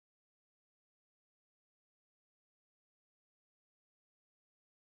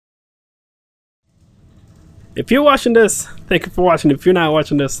If you're watching this, thank you for watching. If you're not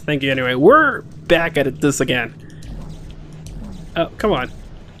watching this, thank you anyway. We're back at this again. Oh, come on.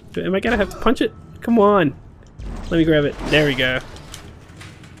 Am I gonna have to punch it? Come on. Let me grab it. There we go.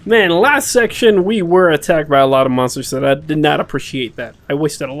 Man, last section we were attacked by a lot of monsters, so I did not appreciate that. I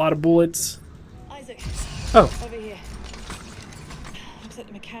wasted a lot of bullets. Isaac. Oh. Over here. Looks like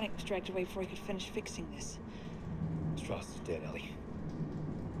the mechanic was dragged away before he could finish fixing this. Strauss is dead, Ellie.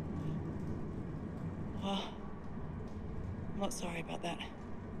 Well, I'm not sorry about that.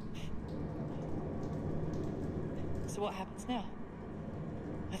 So what happens now?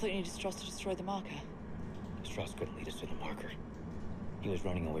 I thought you needed Strauss to destroy the marker. Strauss couldn't lead us to the marker. He was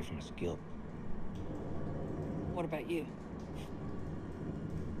running away from his guild. What about you?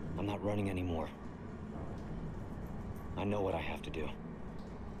 I'm not running anymore. I know what I have to do.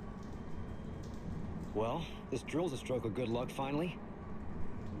 Well, this drill's a stroke of good luck finally.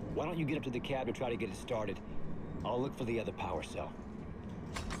 Why don't you get up to the cab to try to get it started? I'll look for the other power cell.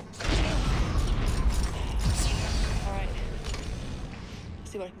 All right.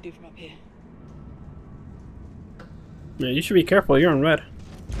 See what I can do from up here. Yeah, you should be careful. You're on red.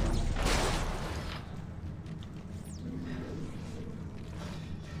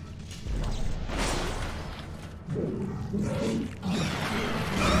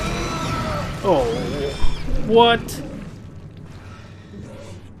 Oh, what?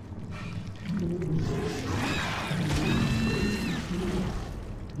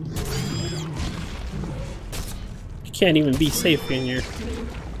 You can't even be safe in here.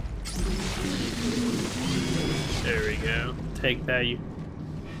 There we go. Take that, you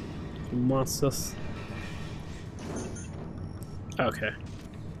monsters. Okay.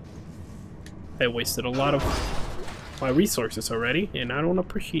 I wasted a lot of my resources already, and I don't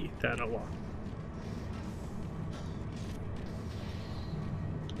appreciate that a lot.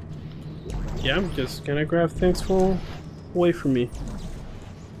 Yeah, I'm just gonna grab things from away from me.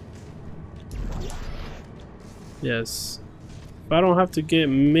 Yes. If I don't have to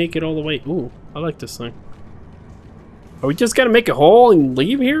make it all the way. Ooh, I like this thing. Are we just gonna make a hole and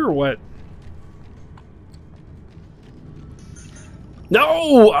leave here or what?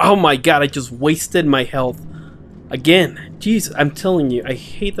 No! Oh my god, I just wasted my health. Again. Jeez, I'm telling you, I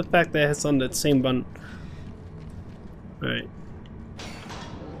hate the fact that it's on that same button. Alright.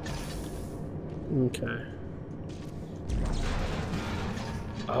 Okay.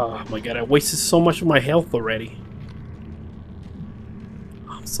 Oh my god, I wasted so much of my health already.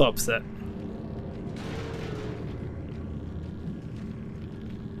 I'm so upset.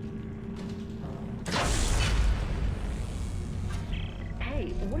 Hey,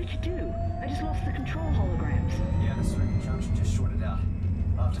 what did you do? I just lost the control holograms. Yeah, the circuit junction just shorted out.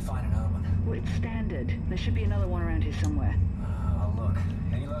 I'll have to find another one. Well, it's standard. There should be another one around here somewhere. I'll look.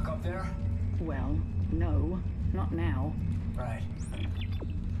 Any luck up there? Well, no. Not now. Right.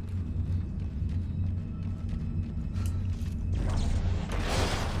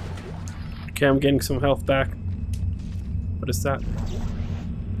 Okay, I'm getting some health back. What is that?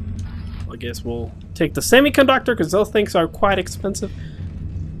 Well, I guess we'll take the semiconductor because those things are quite expensive.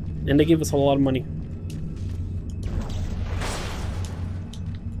 And they give us a lot of money.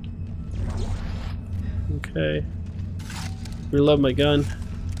 Okay. Reload my gun.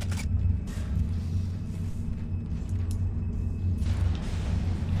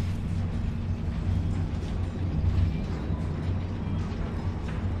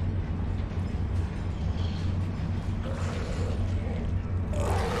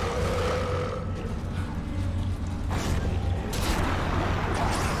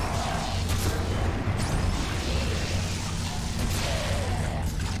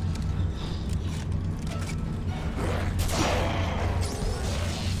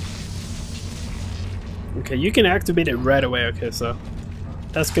 Okay, you can activate it right away. Okay, so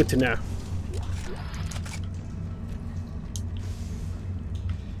that's good to know.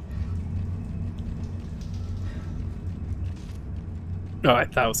 Oh, I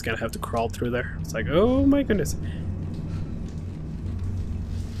thought I was gonna have to crawl through there. It's like, oh my goodness.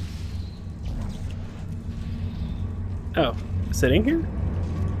 Oh, is it in here?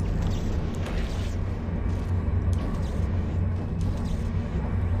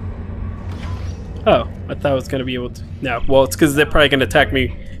 Oh, I thought I was gonna be able to. No, well, it's because they're probably gonna attack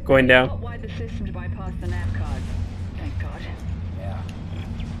me going down. Why the system to bypass the nav card? Thank God. Yeah.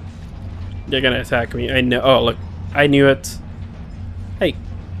 They're gonna attack me. I know. Oh, look, I knew it. Hey.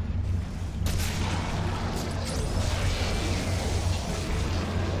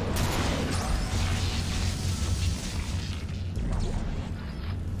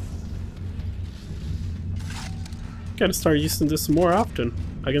 Gotta start using this more often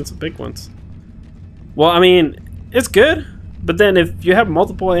against the big ones. Well, I mean, it's good, but then if you have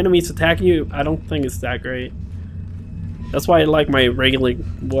multiple enemies attacking you, I don't think it's that great. That's why I like my regular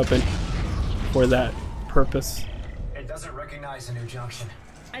weapon for that purpose. It doesn't recognize a new junction.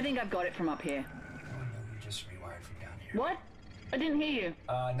 I think I've got it from up here. Oh, no, you just rewired from down here. What? I didn't hear you.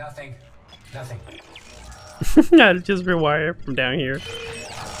 Nothing. Nothing. I just rewire from down here.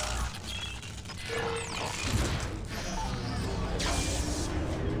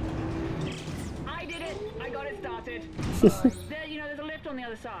 I did it. I got it started. There, you know, there's a lift on the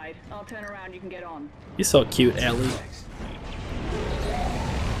other side. I'll turn around. You can get on. You're so cute, Ellie.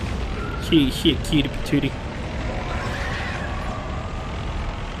 She a cutie patootie.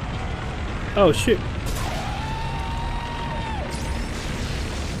 Oh shoot.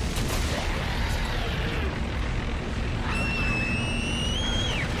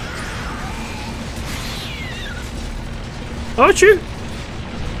 Oh shoot!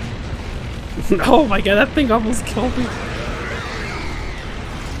 Oh my god, that thing almost killed me.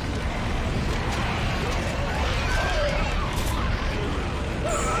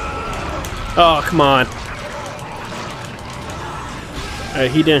 Oh, come on.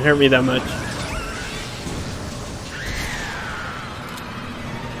 He didn't hurt me that much.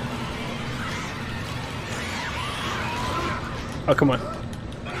 Oh, come on.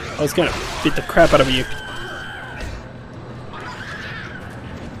 I was gonna beat the crap out of you.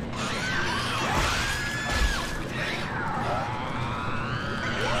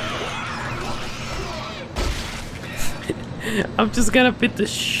 I'm just gonna beat the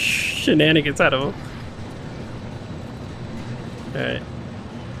shenanigans out of him. Alright.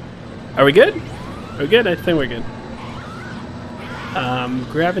 Are we good? Are we good? I think we're good.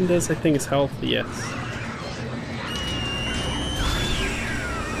 Grabbing this, I think, is health, yes.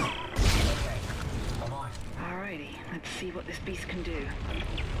 Alrighty, let's see what this beast can do.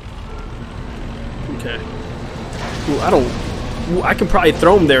 Okay. Ooh, I don't... Ooh, I can probably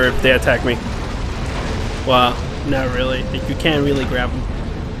throw them there if they attack me. Wow, not really. You can't really grab them.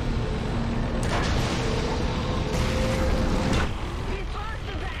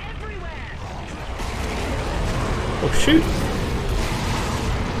 Oh shoot!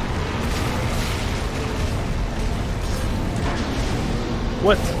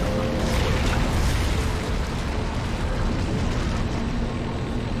 What?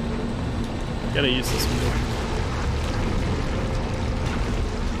 Gotta use this one.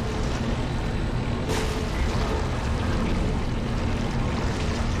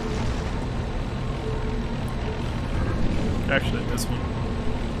 Actually, this one.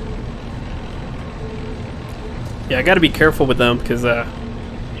 Yeah, I gotta be careful with them, because, The mines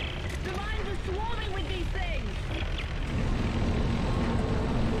are swarming with these things.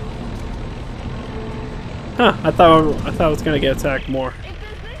 Huh, I thought I was gonna get attacked more. If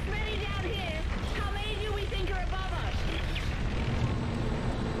there's this many down here, how many do we think are above us?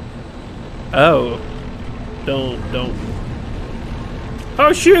 Oh. Don't.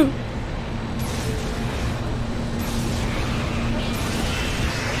 Oh, shoot!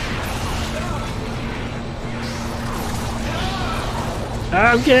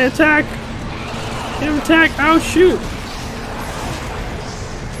 I'm getting attacked! Get attacked! Oh, shoot!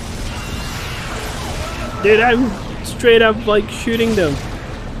 Dude, I'm straight up, like, shooting them.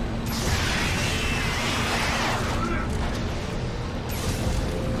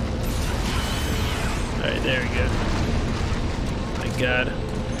 Alright, there we go. My god.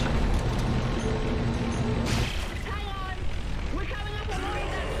 Hang on. We're coming up on more of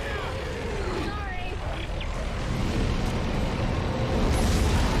that stuff. Sorry.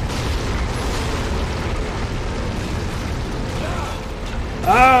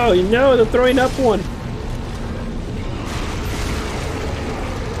 Oh, no, they're throwing up one.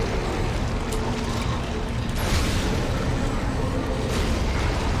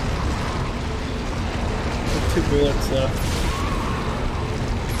 Two bullets left.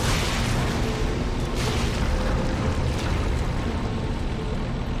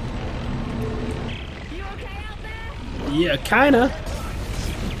 You okay out there? Yeah, kinda.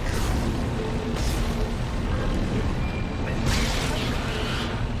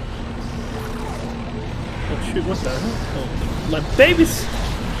 Oh shoot, what the hell? Oh, my babies!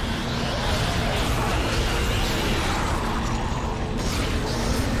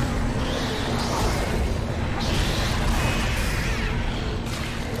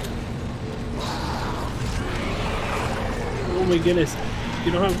 Oh my goodness.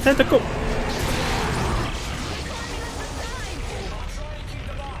 You don't have a tentacle!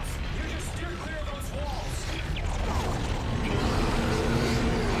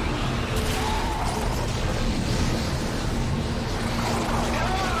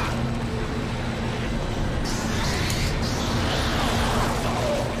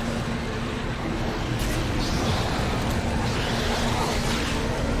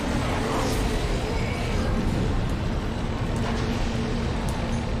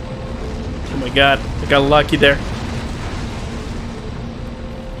 god, I got lucky there.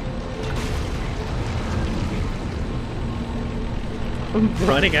 I'm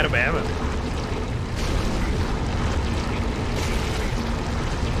running out of ammo.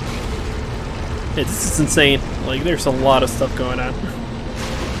 Yeah, this is insane. Like, there's a lot of stuff going on.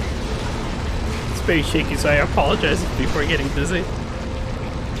 It's very shaky, so I apologize before getting dizzy.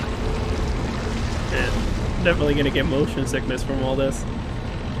 Yeah, definitely gonna get motion sickness from all this.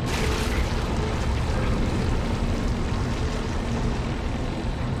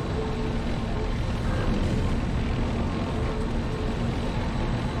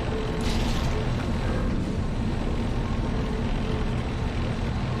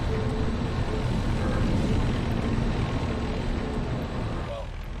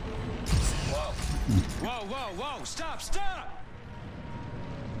 Whoa, stop!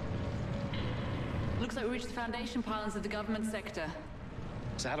 Looks like we reached the foundation pylons of the government sector.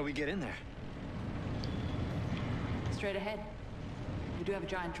 So how do we get in there? Straight ahead. We do have a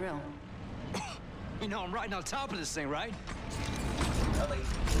giant drill. You know I'm right on top of this thing, right? Ellie!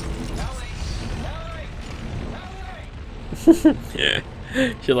 Yeah.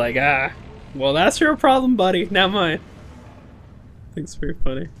 She's like, ah, well, that's your problem, buddy, not mine. I think it's very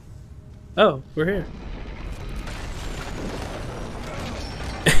funny. Oh, we're here.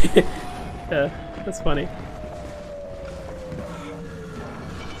 Yeah, that's funny.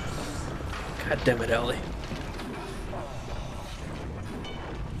 God damn it, Ellie.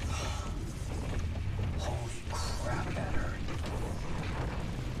 Holy crap, that hurt.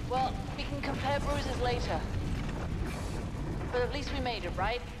 Well, we can compare bruises later. But at least we made it,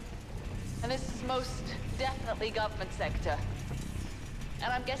 right? And this is most definitely government sector.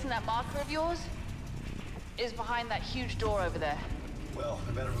 And I'm guessing that marker of yours is behind that huge door over there. Well,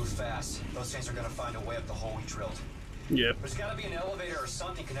 we better move fast. Those things are gonna find a way up the hole we drilled. Yeah. There's gotta be an elevator or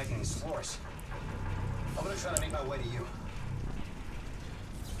something connecting these floors. I'm gonna try to make my way to you.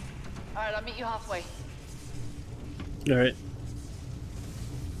 Alright, I'll meet you halfway. Alright.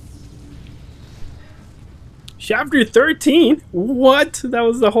 Chapter 13? What? That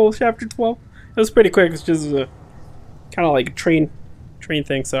was the whole chapter 12? It was pretty quick. It's just a kind of like a train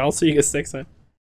thing. So I'll see you guys next time.